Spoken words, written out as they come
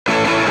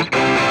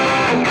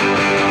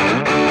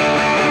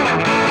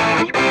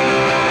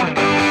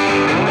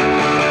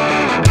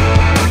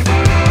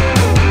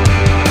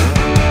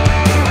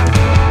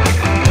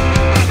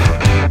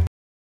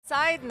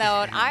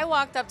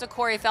walked up to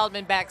Corey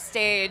Feldman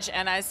backstage,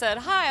 and I said,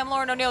 "Hi, I'm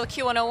Lauren O'Neill,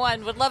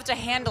 Q101. Would love to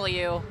handle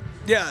you."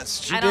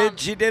 Yes, she did.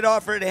 She did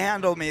offer to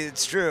handle me.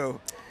 It's true.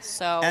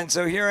 So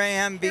here I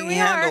am being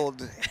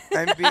handled.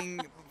 I'm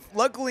being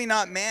luckily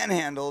not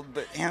manhandled,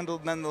 but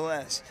handled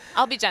nonetheless.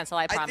 I'll be gentle,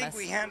 I promise. I think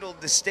we handled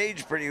the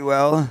stage pretty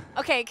well.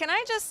 Okay, can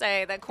I just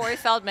say that Corey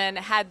Feldman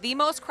had the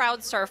most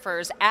crowd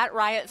surfers at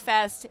Riot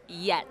Fest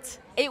yet.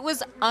 It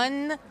was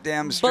unbelievable,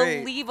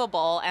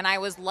 and I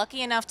was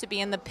lucky enough to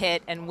be in the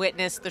pit and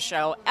witness the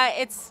show.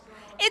 It's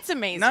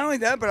amazing. Not only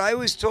that, but I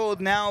was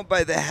told now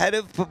by the head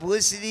of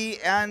publicity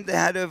and the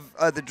head of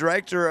the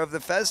director of the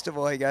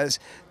festival, I guess,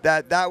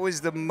 that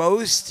was the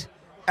most,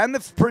 and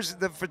the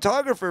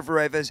photographer for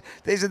Riot Fest,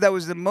 they said that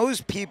was the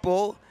most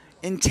people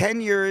in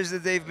 10 years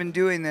that they've been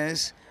doing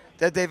this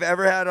that they've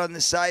ever had on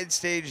the side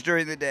stage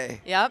during the day.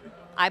 Yep,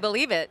 I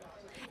believe it.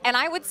 And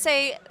I would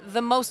say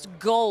the most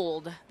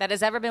gold that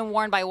has ever been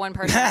worn by one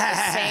person at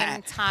the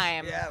same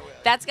time. Yeah, well,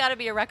 that's got to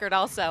be a record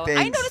also.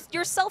 Thanks. I noticed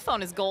your cell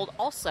phone is gold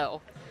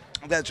also.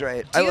 That's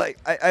right.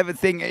 I have a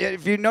thing.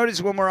 If you notice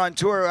when we're on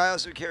tour, I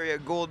also carry a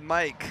gold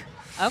mic.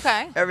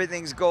 Okay.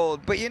 Everything's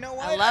gold. But you know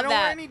what? I don't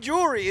wear any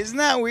jewelry. Isn't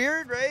that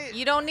weird, right?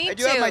 You don't need to. I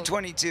do have my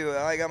 22.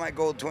 I got my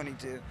gold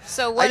 22.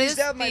 So what is I used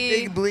to have my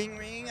big bling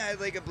ring. I had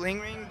like a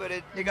bling ring, but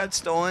it got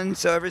stolen.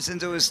 So ever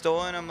since it was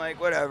stolen, I'm like,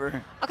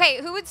 whatever.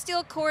 Okay, who would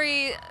steal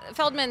Corey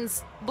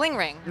Feldman's bling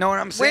ring? Know what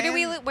I'm saying?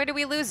 Where do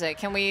we lose it?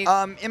 Can we?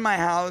 In my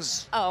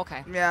house. Oh,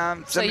 okay. Yeah.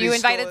 So you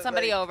invited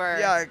somebody over.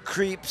 Yeah,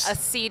 creeps. A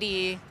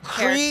seedy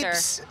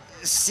creeps. character.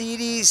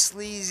 Seedy,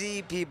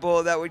 sleazy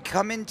people that would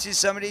come into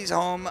somebody's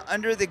home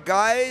under the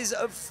guise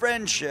of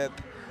friendship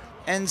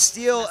and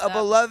steal a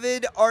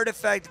beloved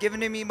artifact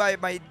given to me by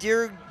my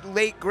dear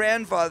late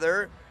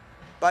grandfather,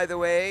 by the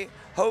way.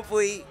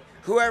 Hopefully,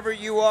 whoever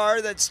you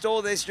are that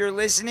stole this, you're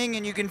listening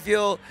and you can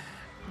feel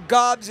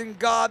gobs and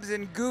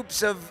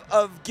goops of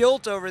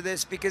guilt over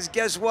this, because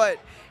guess what?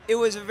 It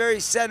was very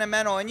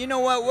sentimental. And you know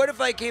what? What if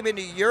I came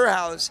into your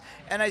house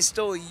and I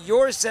stole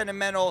your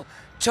sentimental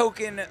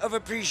token of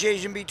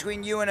appreciation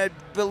between you and a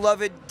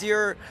beloved,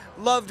 dear,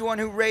 loved one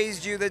who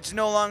raised you that's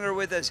no longer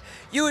with us?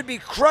 You would be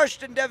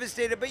crushed and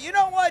devastated. But you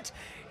know what?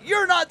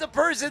 You're not the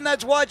person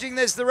that's watching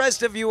this. The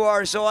rest of you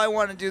are. So I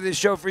want to do this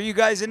show for you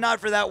guys and not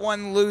for that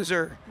one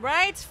loser.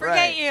 Right?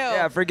 Forget you.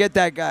 Yeah, forget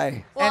that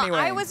guy. Well, anyway.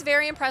 I was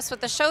very impressed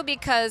with the show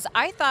because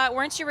I thought,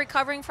 weren't you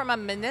recovering from a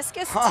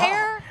meniscus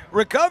tear?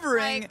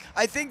 Recovering?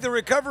 I think the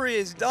recovery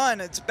is done.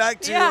 It's back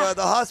to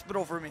the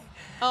hospital for me.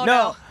 Oh,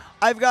 no.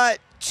 I've got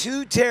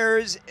 2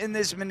 tears in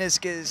this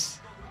meniscus.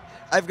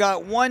 I've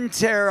got 1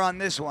 tear on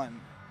this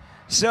one.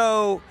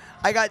 So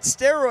I got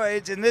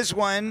steroids in this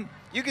one.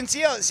 You can see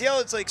how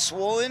it's like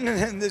swollen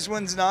and this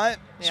one's not.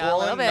 Yeah, swollen, a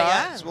little bit, not,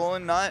 yeah.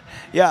 Swollen, not.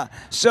 Yeah.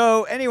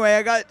 So anyway,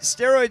 I got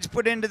steroids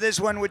put into this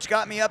one, which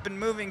got me up and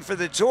moving for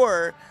the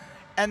tour.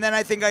 And then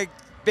I think I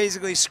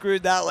basically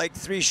screwed that like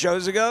 3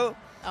 shows ago.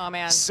 Oh,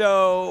 man.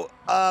 So,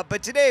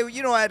 but today,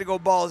 I had to go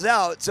balls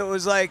out. So it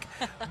was like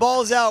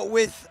balls out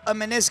with a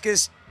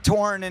meniscus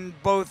torn in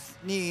both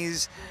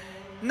knees.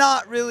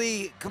 Not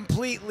really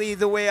completely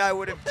the way I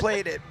would have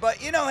played it. But,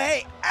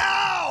 hey,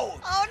 ow!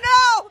 Oh,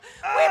 no!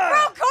 We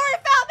broke Corey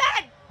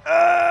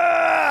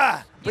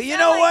Feldman! But you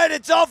know what?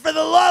 It's all for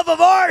the love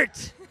of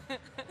art!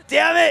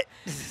 Damn it!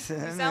 You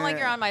sound like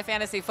you're on my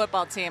fantasy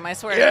football team, I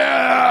swear.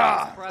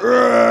 Yeah!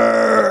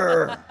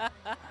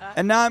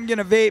 And now I'm going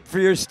to vape for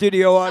your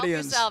studio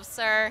audience. Help yourself,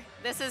 sir.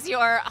 This is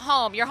your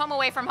home. You're home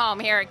away from home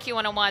here at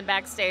Q101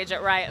 backstage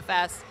at Riot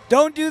Fest.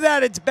 Don't do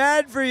that. It's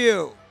bad for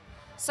you.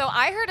 So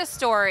I heard a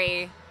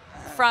story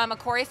from a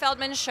Corey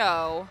Feldman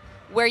show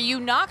where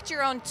you knocked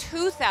your own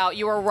tooth out.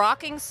 You were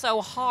rocking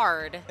so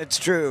hard. It's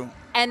true.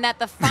 And that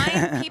the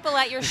fine people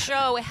at your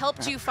show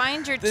helped you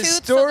find your tooth.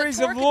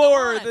 Stories of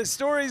lore. The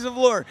stories of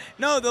lore.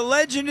 No, the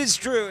legend is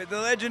true. The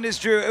legend is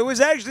true. It was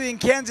actually in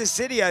Kansas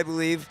City, I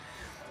believe.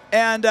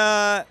 And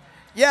I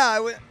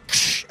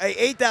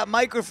ate that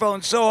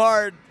microphone so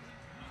hard,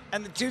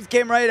 and the tooth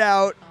came right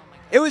out. Oh my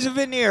God. It was a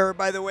veneer,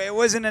 by the way. It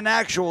wasn't an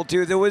actual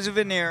tooth. It was a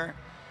veneer.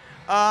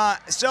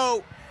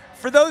 So,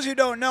 for those who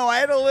don't know, I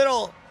had a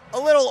little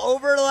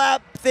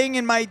overlap thing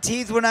in my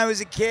teeth when I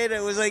was a kid.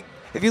 It was like,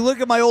 if you look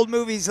at my old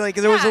movies, like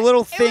there was a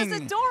little thing. It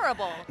was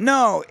adorable.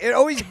 No, it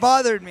always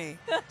bothered me.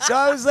 So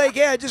I was like,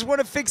 I just want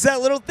to fix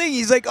that little thing.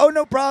 He's like, oh,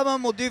 no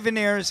problem. We'll do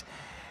veneers.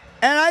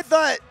 And I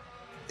thought,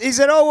 he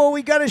said, oh, well,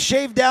 we got to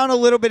shave down a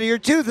little bit of your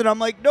tooth. And I'm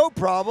like, no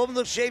problem.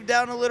 They'll shave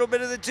down a little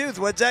bit of the tooth.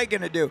 What's that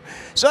going to do?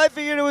 So I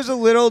figured it was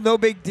no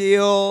big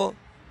deal.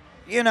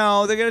 They're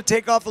going to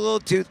take off a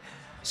little tooth.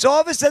 So all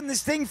of a sudden,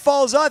 this thing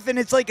falls off, and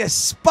it's like a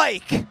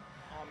spike.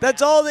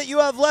 That's all that you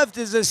have left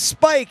is a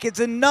spike. It's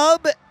a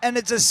nub, and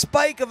it's a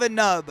spike of a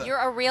nub. You're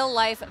a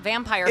real-life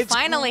vampire, it's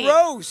finally. It's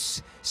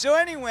gross. So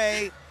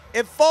anyway,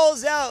 it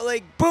falls out,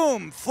 like,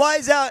 boom,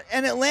 flies out,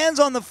 and it lands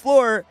on the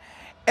floor.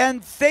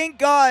 And thank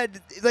God,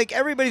 like,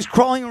 everybody's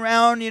crawling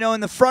around, in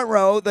the front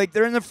row. Like,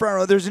 they're in the front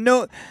row. There's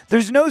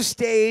no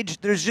stage.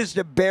 There's just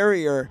a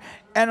barrier.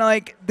 And,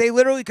 like, they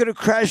literally could have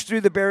crashed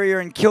through the barrier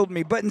and killed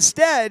me. But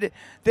instead,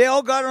 they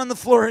all got on the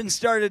floor and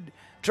started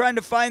trying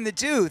to find the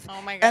tooth.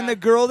 Oh my And the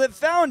God. girl that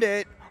found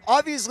it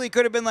obviously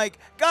could have been like,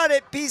 got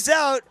it, peace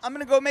out, I'm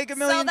going to go make $1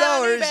 million,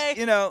 that on eBay.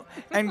 you know,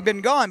 and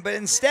been gone. But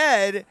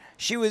instead,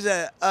 she was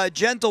a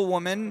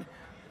gentlewoman.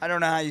 I don't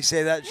know how you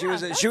say that. She Yeah,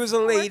 was a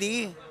that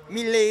lady,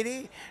 me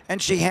lady,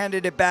 and she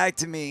handed it back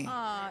to me.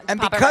 And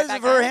pop it because right of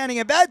back her on? handing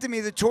it back to me,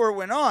 the tour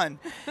went on.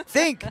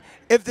 Think,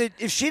 if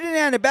she didn't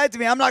hand it back to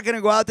me, I'm not going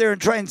to go out there and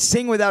try and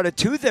sing without a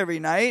tooth every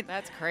night.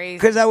 That's crazy.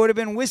 Because I would have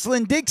been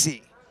whistling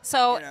Dixie.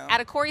 So you know.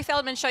 at a Corey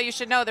Feldman show, you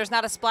should know there's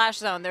not a splash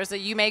zone.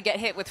 You may get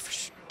hit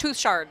with tooth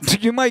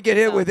shards. You might get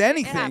hit So, with it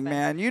anything, happens.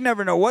 man. You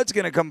never know what's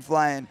going to come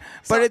flying.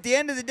 So- But at the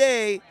end of the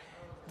day,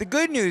 the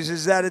good news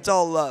is that it's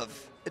all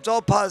love. It's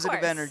all positive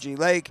course. energy.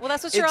 Like, Well,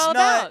 that's what you're it's all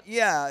not- about.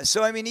 Yeah.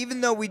 So I mean,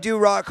 even though we do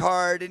rock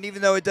hard, and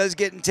even though it does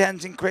get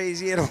intense and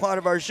crazy at a lot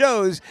of our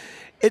shows,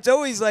 it's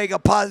always like a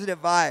positive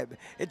vibe.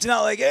 It's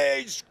not like,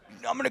 hey,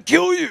 I'm gonna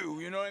kill you.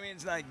 You know what I mean?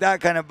 It's not like that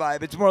kind of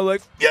vibe. It's more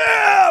like,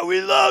 yeah,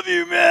 we love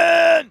you,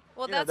 man.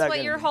 Well, You know, that's that what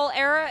kind your of- whole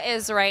era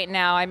is right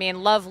now. I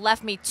mean, Love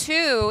Left Me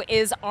Too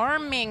is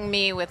arming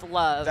me with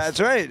love. That's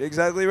right.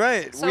 Exactly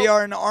right. So- We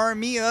are an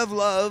army of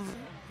love,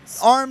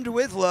 armed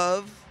with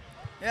love.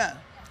 Yeah.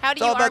 How do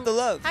It's you all about arm, the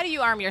love. How do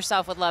you arm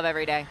yourself with love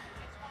every day?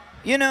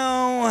 You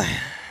know,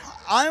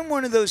 I'm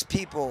one of those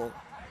people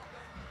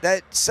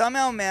that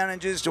somehow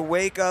manages to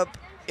wake up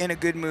in a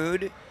good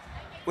mood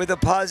with a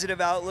positive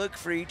outlook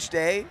for each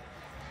day.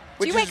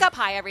 Do you wake up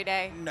high every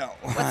day? No.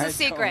 What's I the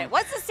secret? don't.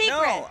 What's the secret?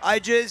 No, I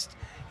just,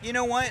 you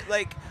know what?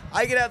 Like,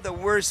 I could have the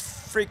worst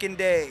freaking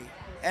day,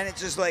 and it's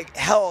just like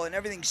hell, and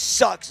everything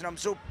sucks, and I'm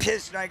so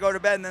pissed, and I go to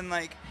bed, and then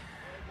like,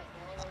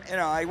 you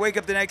know, I wake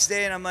up the next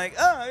day, and I'm like,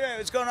 oh, okay,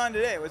 what's going on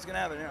today? What's gonna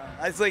happen? You know,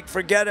 I just like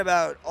forget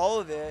about all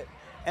of it,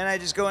 and I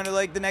just go into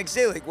like the next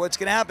day, like, what's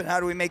gonna happen? How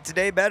do we make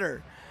today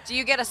better? Do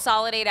you get a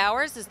solid 8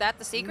 hours? Is that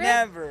the secret?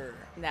 Never.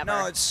 Never.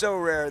 No, it's so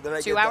rare that I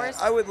 2 get hours?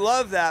 that. I would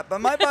love that, but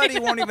my body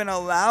won't even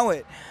allow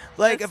it.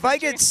 Like, That's if I so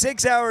true. get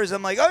 6 hours,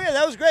 I'm like, oh, yeah,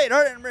 that was great. All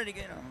right, I'm ready to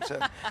get on. So,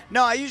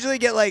 no, I usually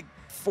get like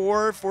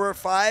four or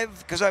five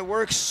because I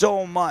work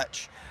so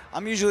much.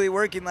 I'm usually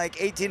working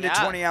like 18 Yeah. to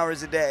 20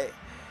 hours a day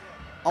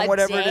on A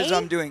whatever it is day?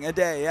 I'm doing. A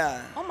day,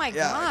 yeah. Oh, my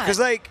yeah. God. Because,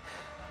 like,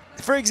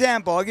 for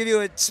example, I'll give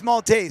you a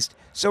small taste.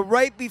 So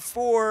right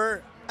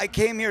before I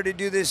came here to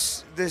do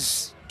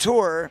this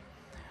tour,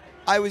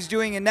 I was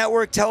doing a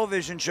network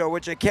television show,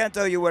 which I can't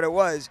tell you what it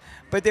was,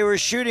 but they were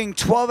shooting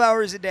 12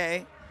 hours a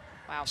day.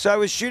 Wow. So I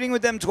was shooting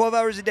with them 12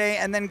 hours a day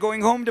and then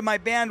going home to my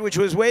band, which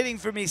was waiting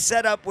for me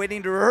set up,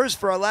 waiting to rehearse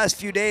for our last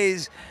few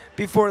days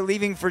before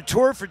leaving for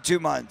tour for 2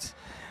 months.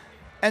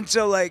 And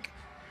so, like,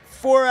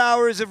 4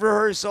 hours of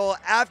rehearsal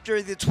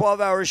after the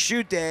 12-hour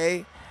shoot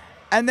day,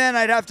 and then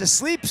I'd have to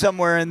sleep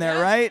somewhere in there,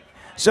 Yeah. right?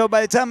 So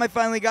by the time I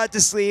finally got to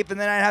sleep, and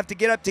then I'd have to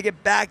get up to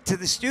get back to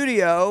the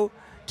studio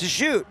to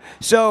shoot.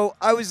 So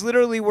I was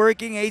literally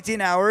working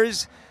 18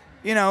 hours,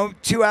 you know,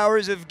 2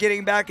 hours of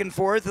getting back and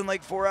forth and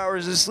like 4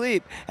 hours of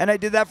sleep. And I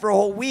did that for a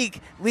whole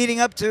week leading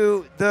up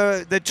to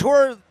the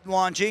tour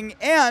launching,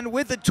 and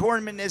with a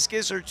torn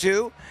meniscus or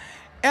two,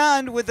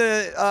 and with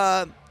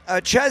a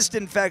chest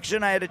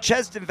infection. I had a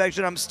chest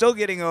infection I'm still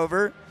getting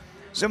over.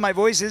 So my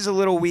voice is a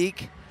little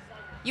weak.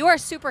 You are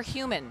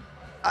superhuman.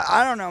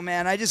 I don't know,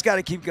 man. I just got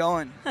to keep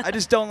going. I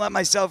just don't let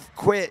myself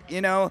quit,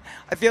 you know?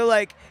 I feel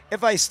like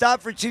if I stop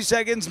for 2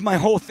 seconds, my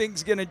whole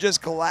thing's going to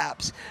just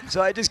collapse.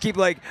 So I just keep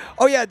like,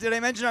 oh, yeah, did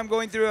I mention I'm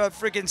going through a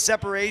freaking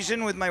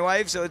separation with my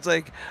wife? So it's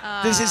like,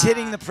 this is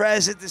hitting the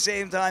press at the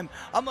same time.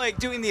 I'm like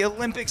doing the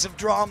Olympics of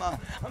drama.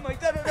 I'm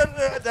like,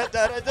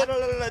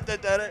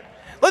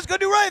 let's go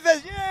do Riot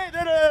Fest.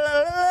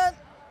 Yay!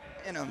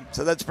 You know,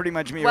 so that's pretty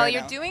much me Well, right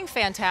you're now. doing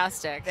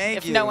fantastic. Thank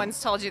if you. no one's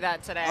told you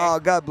that today. Oh,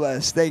 God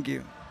bless. Thank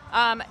you.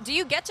 Do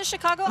you get to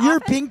Chicago Your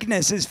often?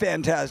 pinkness is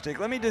fantastic.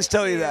 Let me just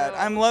tell you that. you.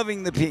 I'm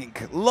loving the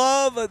pink.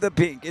 Love the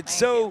pink. It's Thank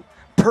so you.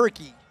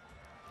 perky.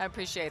 I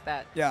appreciate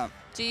that. Yeah.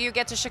 Do you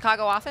get to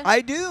Chicago often?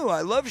 I do.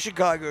 I love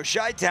Chicago.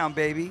 Chi-town,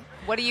 baby.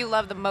 What do you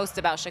love the most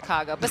about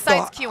Chicago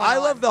besides Q101? I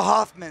love the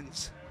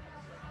Hoffmans.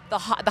 the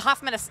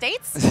Hoffman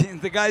Estates.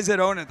 The guys that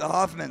own it, the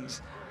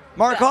Hoffmans.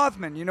 Mark The-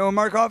 Hoffman. You know who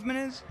Mark Hoffman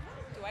is?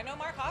 Do I know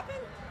Mark Hoffman?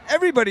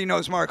 Everybody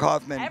knows Mark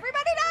Hoffman.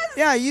 Everybody does.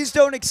 Yeah, he used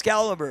to own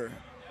Excalibur.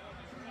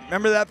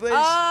 Remember that place? Oh,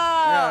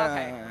 Yeah,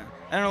 okay. yeah.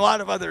 And a lot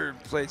of other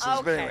places. But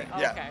Okay, anyway,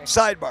 yeah. okay.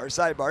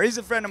 Sidebar. He's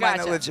a friend of mine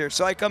that Gotcha. lives here,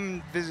 so I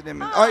come visit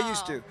him. Or I Oh.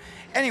 used to.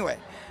 Anyway,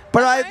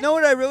 but I Alright. know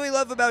what I really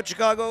love about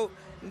Chicago.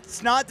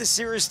 It's not the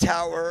Sears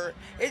Tower.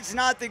 It's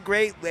not the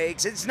Great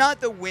Lakes. It's not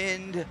the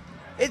wind.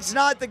 It's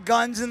not the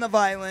guns and the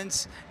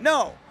violence.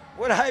 No,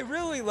 what I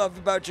really love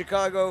about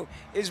Chicago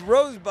is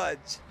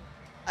rosebuds.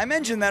 I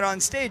mentioned that on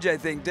stage, I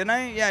think, didn't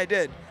I? Yeah, I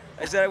did.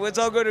 I said let's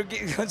all go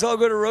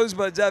to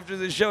Rosebuds after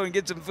the show and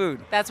get some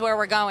food. That's where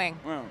we're going.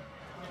 Wow.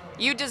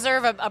 You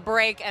deserve a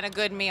break and a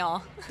good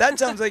meal. That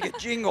sounds like a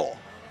jingle.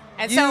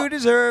 And You so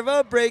deserve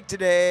a break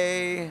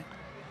today.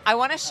 I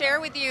want to share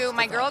with you,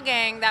 my girl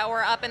gang that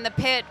were up in the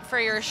pit for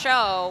your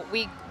show.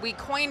 We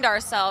coined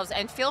ourselves,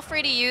 and feel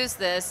free to use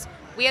this.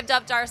 We have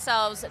dubbed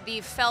ourselves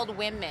the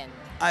Feldwomen.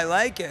 I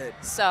like it.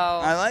 So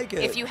I like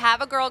it. If you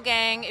have a girl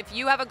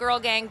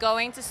gang,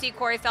 going to see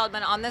Corey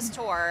Feldman on this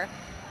tour,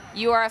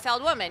 you are a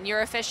Feldwoman.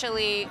 You're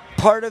officially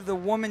part of the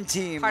woman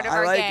team. Part of I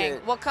our like gang.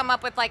 it. We'll come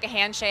up with like a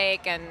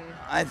handshake and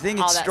I think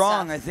all it's that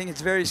strong. stuff. I think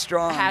it's very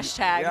strong.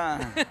 Hashtag.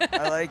 Yeah,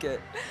 I like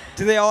it.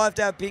 Do they all have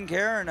to have pink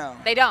hair or no?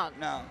 They don't.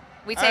 No.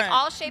 We take right.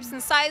 all shapes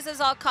and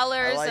sizes, all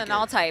colors, like and it.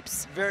 all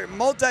types. Very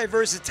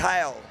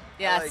multi-versatile.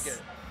 Yes. I like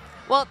it.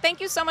 Well,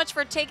 thank you so much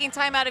for taking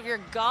time out of your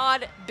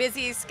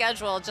busy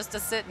schedule just to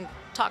sit and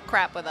talk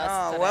crap with us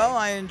Oh, today. well,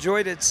 I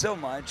enjoyed it so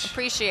much.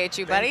 Appreciate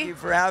you, buddy. Thank you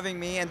for having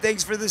me, and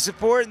thanks for the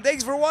support, and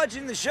thanks for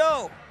watching the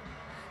show.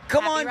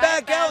 Come Happy on Riot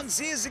back out Fest. and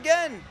see us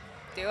again.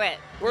 Do it.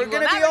 We're You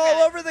going will to be never all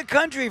regret it. over the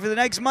country for the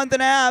next month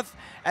and a half,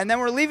 and then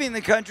we're leaving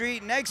the country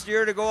next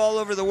year to go all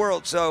over the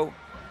world. So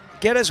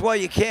get us while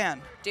you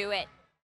can. Do it.